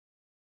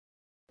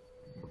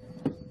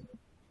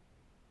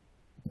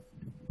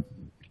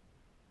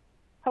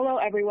Hello,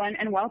 everyone,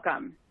 and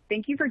welcome.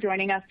 Thank you for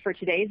joining us for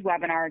today's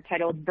webinar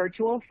titled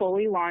Virtual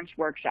Fully Launched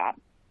Workshop,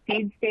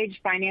 Seed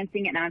Stage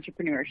Financing and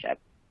Entrepreneurship.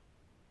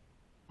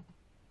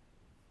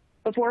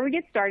 Before we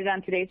get started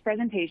on today's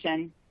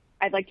presentation,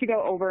 I'd like to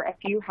go over a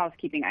few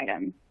housekeeping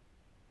items.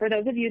 For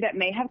those of you that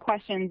may have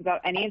questions about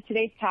any of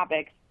today's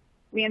topics,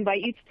 we invite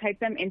you to type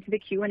them into the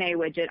Q&A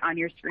widget on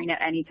your screen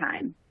at any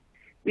time.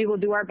 We will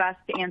do our best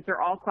to answer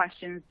all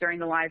questions during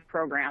the live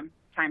program,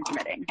 time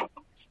permitting.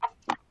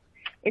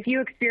 If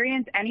you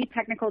experience any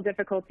technical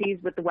difficulties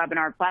with the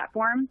webinar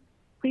platform,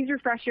 please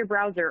refresh your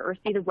browser or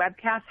see the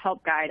webcast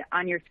help guide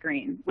on your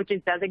screen, which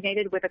is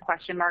designated with a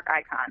question mark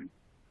icon.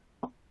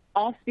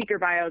 All speaker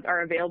bios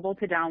are available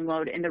to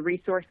download in the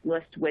resource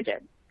list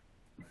widget.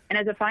 And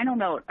as a final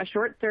note, a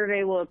short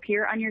survey will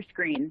appear on your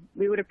screen.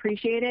 We would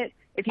appreciate it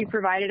if you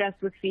provided us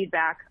with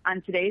feedback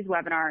on today's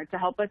webinar to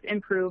help us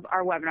improve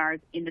our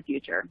webinars in the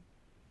future.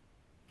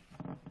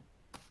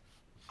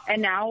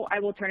 And now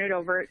I will turn it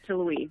over to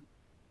Louis.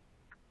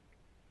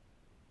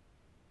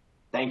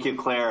 Thank you,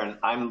 Claire, and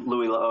I'm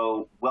Louis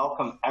Lowe.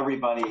 Welcome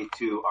everybody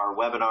to our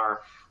webinar,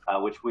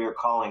 which we are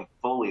calling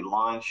Fully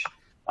Launch.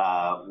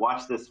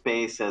 Watch this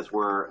space as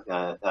we're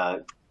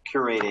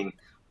curating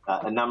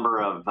a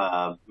number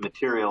of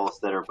materials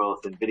that are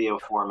both in video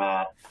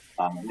format,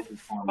 written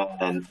format,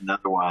 and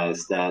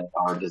otherwise that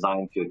are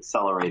designed to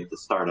accelerate the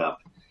startup.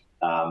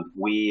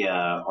 We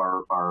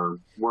are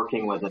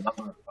working with a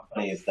number of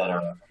companies that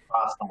are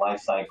across the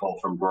life cycle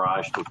from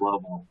garage to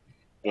global.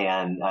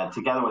 And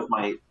together with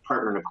my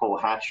partner, Nicole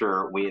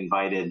Hatcher, we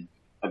invited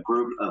a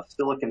group of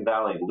Silicon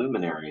Valley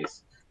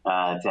luminaries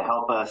to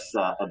help us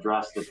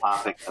address the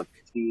topic of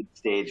seed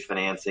stage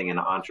financing and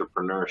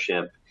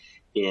entrepreneurship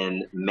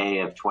in May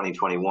of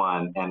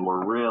 2021. And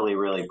we're really,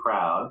 really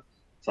proud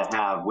to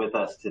have with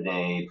us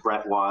today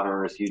Brett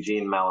Waters,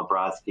 Eugene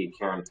Malabrodsky,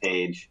 Karen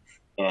Page,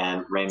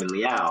 and Raymond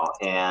Liao.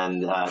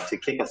 And to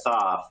kick us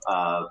off,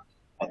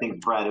 I think,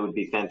 Brett, it would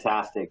be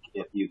fantastic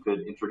if you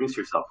could introduce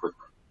yourself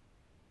quickly.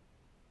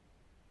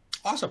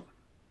 Awesome.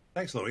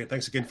 Thanks, Louie, and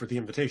thanks again for the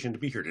invitation to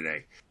be here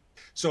today.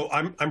 So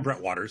I'm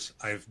Brett Waters.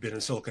 I've been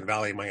in Silicon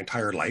Valley my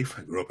entire life.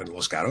 I grew up in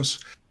Los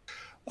Gatos.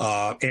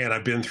 And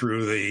I've been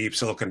through the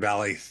Silicon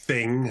Valley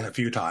thing a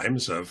few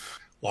times of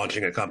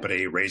launching a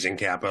company, raising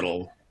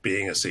capital,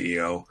 being a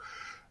CEO.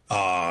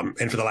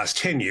 And for the last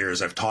 10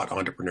 years, I've taught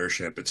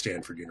entrepreneurship at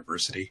Stanford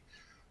University.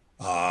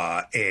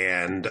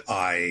 And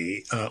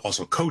I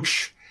also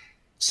coach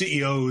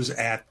CEOs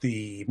at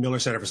the Miller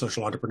Center for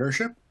Social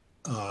Entrepreneurship.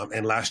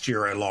 And last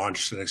year, I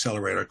launched an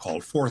accelerator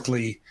called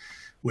Fourthly,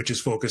 which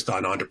is focused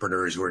on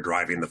entrepreneurs who are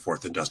driving the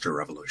fourth industrial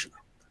revolution.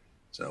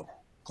 So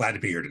glad to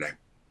be here today.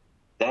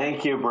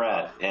 Thank you,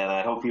 Brett. And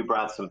I hope you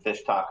brought some fish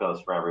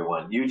tacos for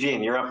everyone.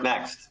 Eugene, you're up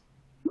next.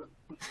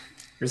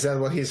 Is that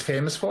what he's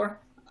famous for?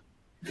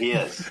 He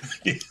is.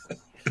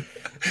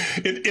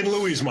 in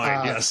Louie's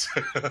mind, yes.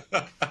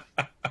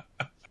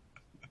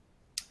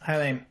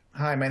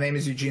 Hi, my name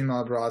is Eugene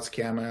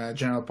Malabrodsky. I'm a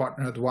general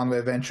partner at One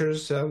Way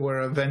Ventures. We're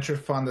a venture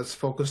fund that's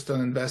focused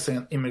on investing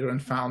in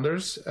immigrant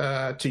founders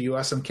to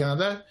U.S. and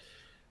Canada,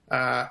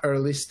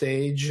 early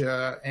stage,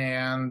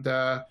 and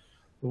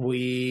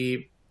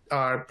we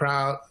are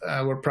proud.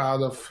 We're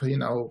proud of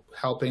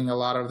helping a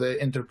lot of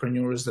the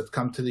entrepreneurs that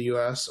come to the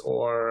U.S.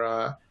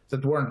 or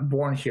that weren't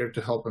born here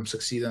to help them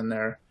succeed in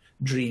their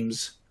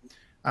dreams.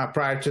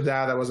 Prior to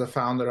that, I was a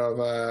founder of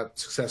a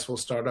successful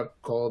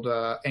startup called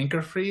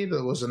Anchorfree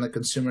that was in the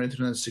consumer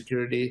internet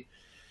security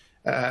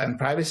and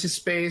privacy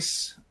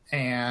space.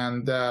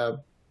 And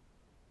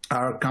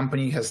our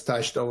company has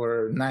touched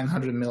over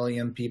 900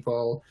 million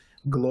people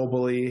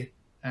globally,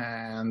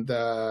 and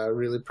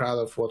really proud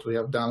of what we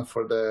have done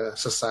for the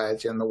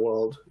society and the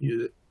world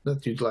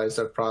that utilize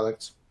our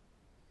products.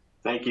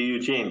 Thank you,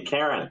 Eugene.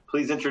 Karen,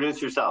 please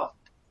introduce yourself.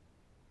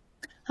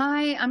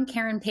 Hi, I'm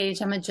Karen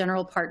Page. I'm a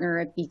general partner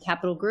at B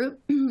Capital Group.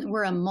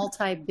 We're a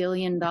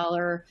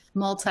multi-billion-dollar,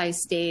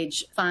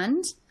 multi-stage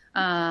fund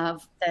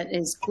that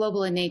is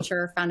global in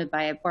nature, founded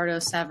by Eduardo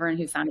Saverin,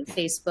 who founded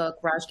Facebook,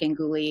 Raj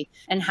Ganguly,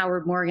 and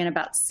Howard Morgan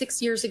about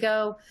 6 years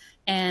ago.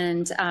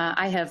 And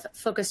I have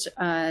focused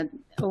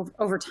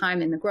over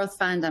time in the growth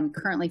fund. I'm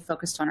currently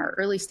focused on our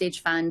early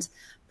stage fund,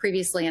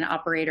 previously an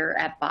operator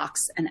at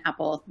Box and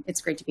Apple.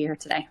 It's great to be here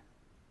today.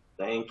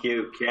 Thank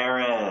you,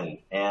 Karen.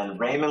 And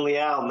Raymond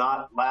Liao,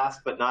 not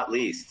last but not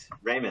least.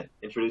 Raymond,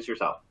 introduce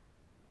yourself.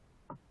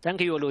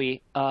 Thank you,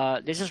 Louis.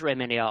 This is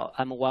Raymond Liao.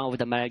 I'm one of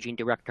the managing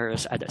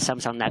directors at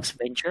Samsung Next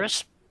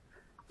Ventures.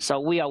 So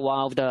we are one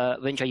of the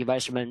venture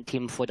investment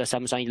team for the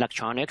Samsung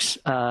Electronics,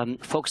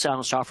 focused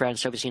on software and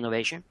service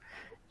innovation.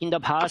 In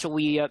the past,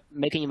 we are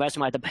making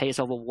investment at the pace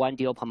of 1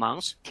 deal per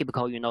month,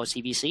 typical,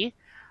 CVC.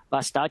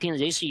 But starting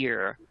this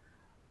year,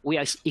 we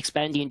are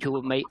expanding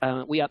to make,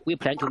 we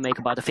plan to make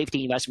about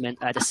 50 investment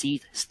at the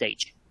seed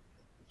stage.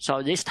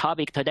 So this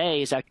topic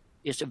today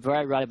is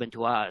very relevant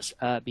to us.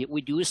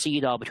 We do see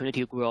the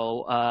opportunity to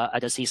grow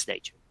at the seed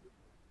stage.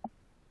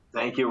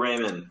 Thank you,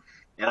 Raymond.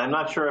 And I'm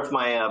not sure if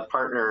my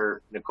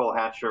partner, Nicole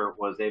Hatcher,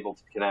 was able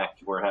to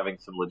connect. We're having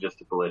some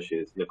logistical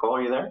issues. Nicole,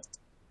 are you there?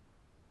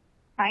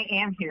 I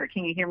am here.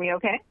 Can you hear me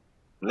okay?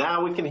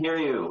 Now we can hear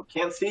you.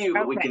 Can't see you,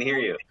 but we can hear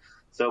you.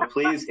 So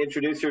please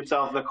introduce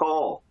yourself,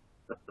 Nicole.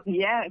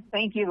 Yes,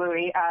 thank you,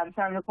 Louis.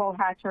 So I'm Nicole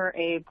Hatcher,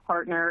 a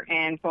partner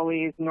in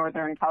Foley's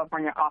Northern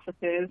California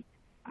offices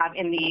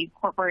in the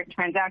corporate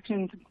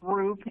transactions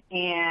group,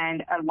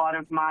 and a lot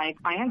of my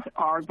clients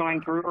are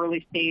going through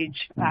early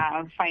stage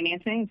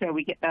financing. So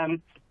we get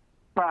them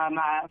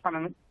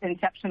from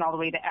inception all the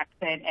way to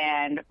exit,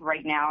 and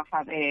right now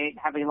have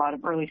a lot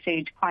of early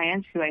stage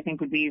clients who I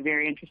think would be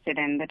very interested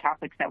in the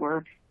topics that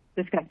we're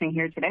discussing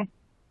here today.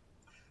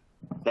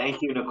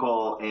 Thank you,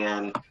 Nicole.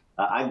 And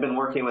I've been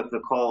working with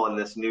Nicole and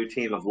this new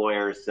team of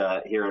lawyers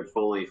here at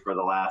Foley for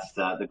the last,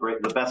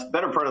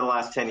 better part of the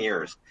last 10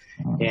 years.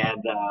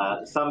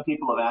 And some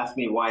people have asked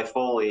me why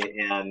Foley,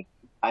 and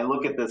I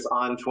look at this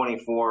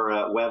On24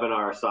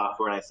 webinar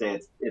software and I say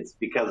it's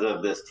because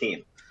of this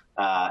team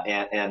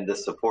and the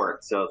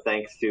support. So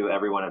thanks to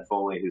everyone at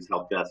Foley who's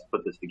helped us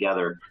put this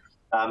together.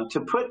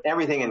 To put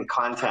everything in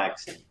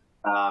context,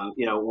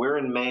 we're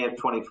in May of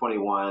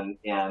 2021,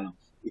 and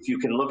if you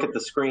can look at the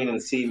screen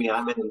and see me,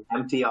 I'm in an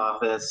empty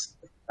office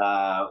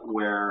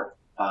where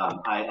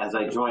as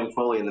I joined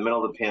Foley in the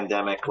middle of the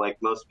pandemic, like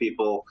most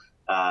people,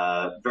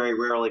 very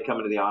rarely come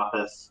into the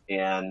office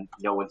and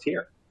no one's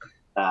here.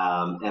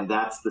 And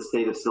that's the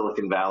state of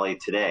Silicon Valley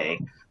today.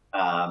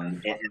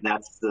 And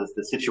that's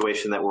the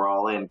situation that we're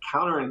all in.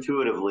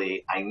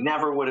 Counterintuitively, I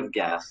never would have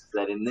guessed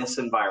that in this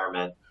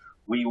environment,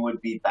 we would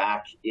be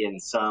back in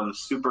some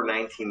super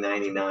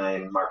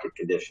 1999 market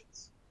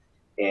conditions.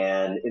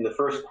 And in the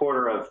first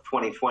quarter of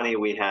 2020,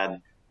 we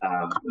had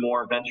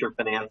more venture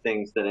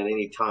financings than at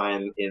any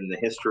time in the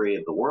history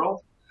of the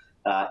world.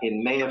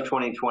 In May of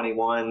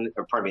 2021,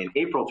 or pardon me,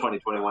 in April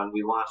 2021,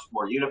 we launched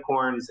more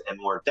unicorns and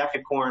more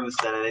decacorns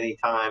than at any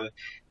time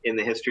in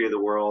the history of the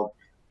world.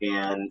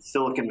 And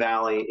Silicon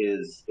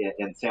Valley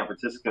and San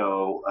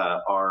Francisco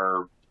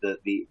are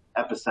the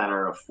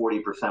epicenter of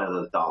 40% of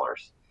those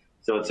dollars.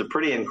 So it's a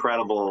pretty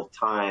incredible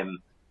time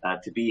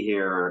to be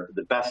here,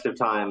 the best of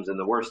times and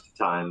the worst of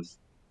times.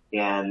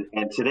 And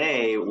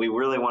today we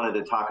really wanted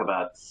to talk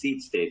about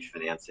seed stage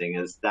financing,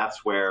 as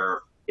that's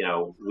where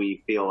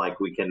we feel like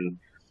we can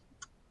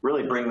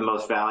really bring the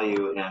most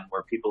value and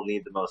where people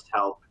need the most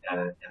help,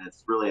 and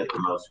it's really at the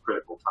most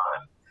critical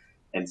time.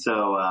 And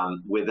so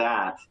with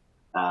that,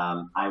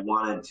 I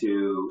wanted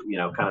to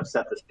kind of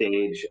set the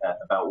stage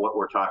about what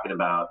we're talking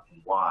about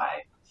and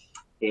why.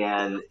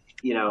 And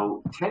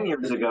 10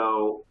 years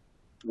ago,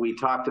 we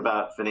talked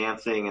about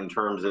financing in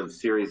terms of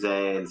Series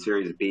A and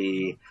Series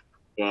B.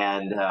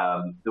 And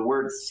the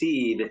word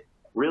seed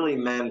really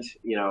meant,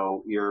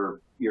 your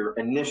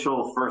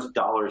initial first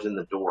dollars in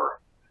the door.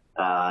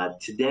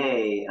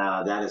 Today,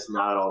 that is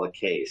not at all the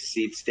case.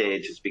 Seed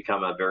stage has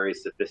become a very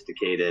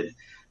sophisticated,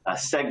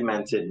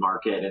 segmented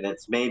market, and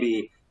it's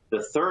maybe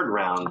the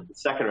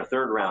second or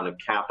third round of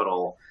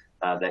capital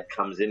that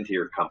comes into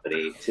your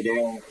company.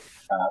 Today,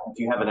 if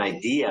you have an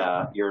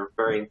idea, you're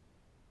very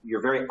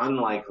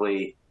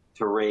unlikely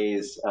to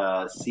raise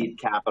seed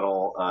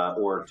capital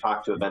or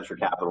talk to a venture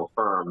capital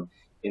firm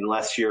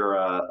unless you're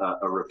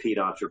a repeat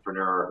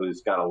entrepreneur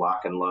who's got a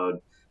lock and load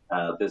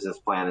business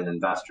plan and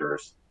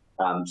investors.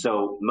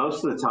 So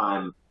most of the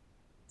time,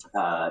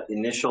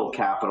 initial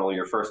capital,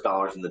 your first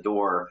dollars in the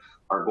door,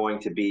 are going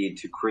to be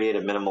to create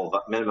a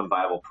minimum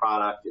viable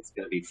product. It's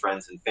going to be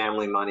friends and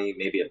family money,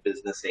 maybe a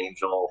business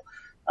angel,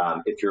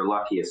 if you're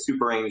lucky, a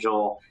super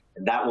angel,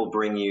 and that will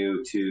bring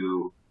you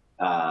to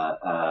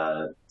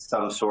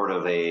some sort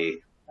of a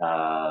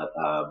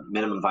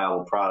minimum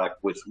viable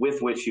product with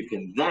which you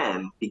can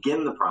then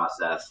begin the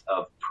process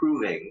of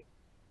proving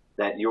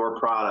that your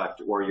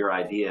product or your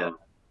idea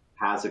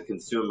has a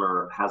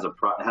consumer, has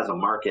a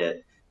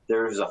market.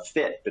 There's a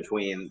fit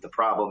between the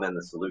problem and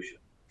the solution.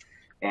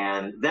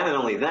 And then and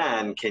only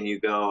then can you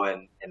go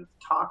and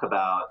talk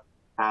about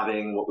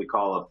having what we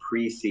call a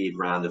pre-seed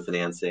round of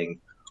financing,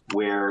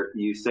 where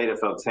you say to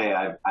folks, hey,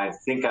 I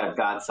think I've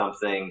got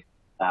something.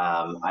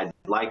 I'd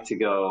like to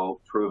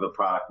go prove a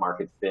product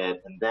market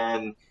fit. And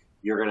then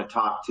you're going to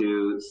talk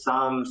to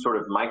some sort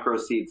of micro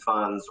seed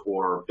funds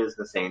or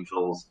business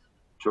angels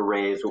to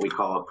raise what we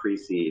call a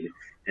pre-seed.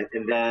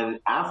 And then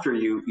after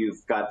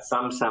you've got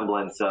some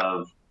semblance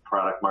of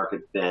product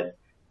market fit,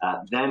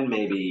 then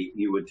maybe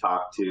you would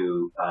talk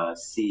to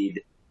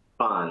seed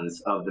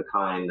funds of the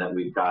kind that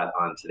we've got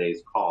on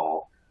today's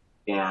call.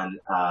 And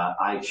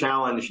I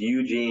challenge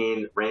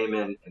Eugene,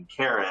 Raymond, and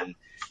Karen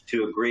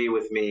to agree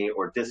with me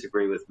or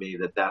disagree with me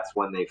that that's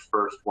when they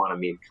first want to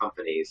meet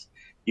companies.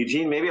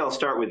 Eugene, maybe I'll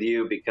start with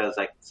you because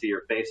I can see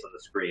your face on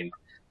the screen.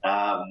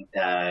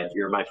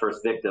 You're my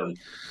first victim.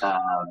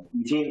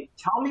 Eugene,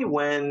 tell me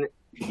when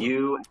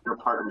you and your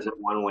partners at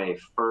OneWay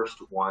first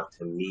want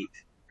to meet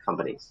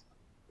companies.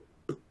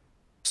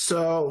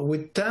 So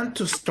we tend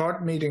to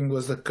start meeting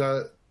with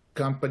the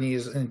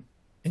companies in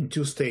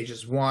two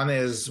stages. One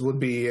would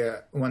be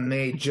when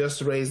they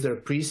just raise their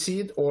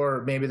pre-seed,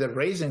 or maybe they're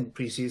raising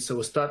pre-seed, so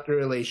we start the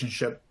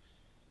relationship.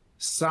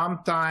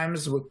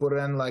 Sometimes we put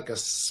in like a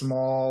small